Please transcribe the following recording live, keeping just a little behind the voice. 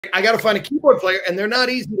I got to find a keyboard player, and they're not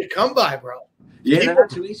easy to come by, bro. Yeah, they're not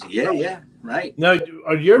too easy. Yeah, right. No,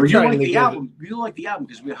 you're trying to the album. You like the album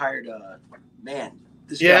because we hired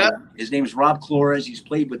this guy. His name is Rob Clores. He's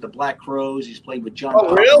played with the Black Crowes. He's played with John.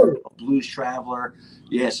 Oh, really? Blues Traveler.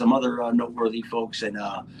 Yeah, some other noteworthy folks. And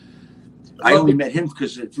I only met him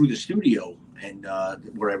because through the studio and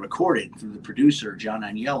where I recorded through the producer John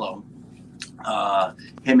Aniello.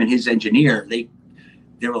 Him and his engineer, they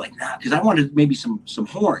were like, nah, because I wanted maybe some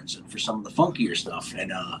horns for some of the funkier stuff,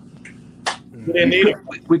 and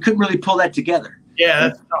we couldn't really pull that together. Yeah,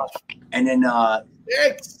 that's tough. And then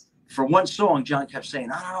for one song, John kept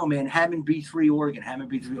saying, I don't know, man, Hammond B3 organ,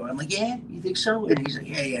 Hammond B3 organ. I'm like, yeah, you think so? And he's like,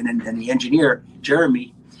 yeah. And then the engineer,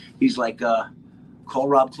 Jeremy, he's like, call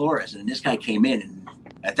Rob Clores. And this guy came in, and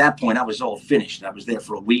at that point, I was all finished. I was there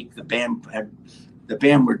for a week. The band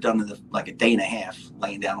were done in like a day and a half,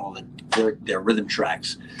 laying down all their rhythm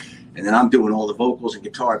tracks. And then I'm doing all the vocals and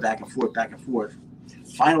guitar back and forth.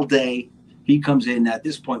 Final day, he comes in. At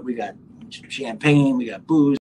this point, we got champagne, we got booze.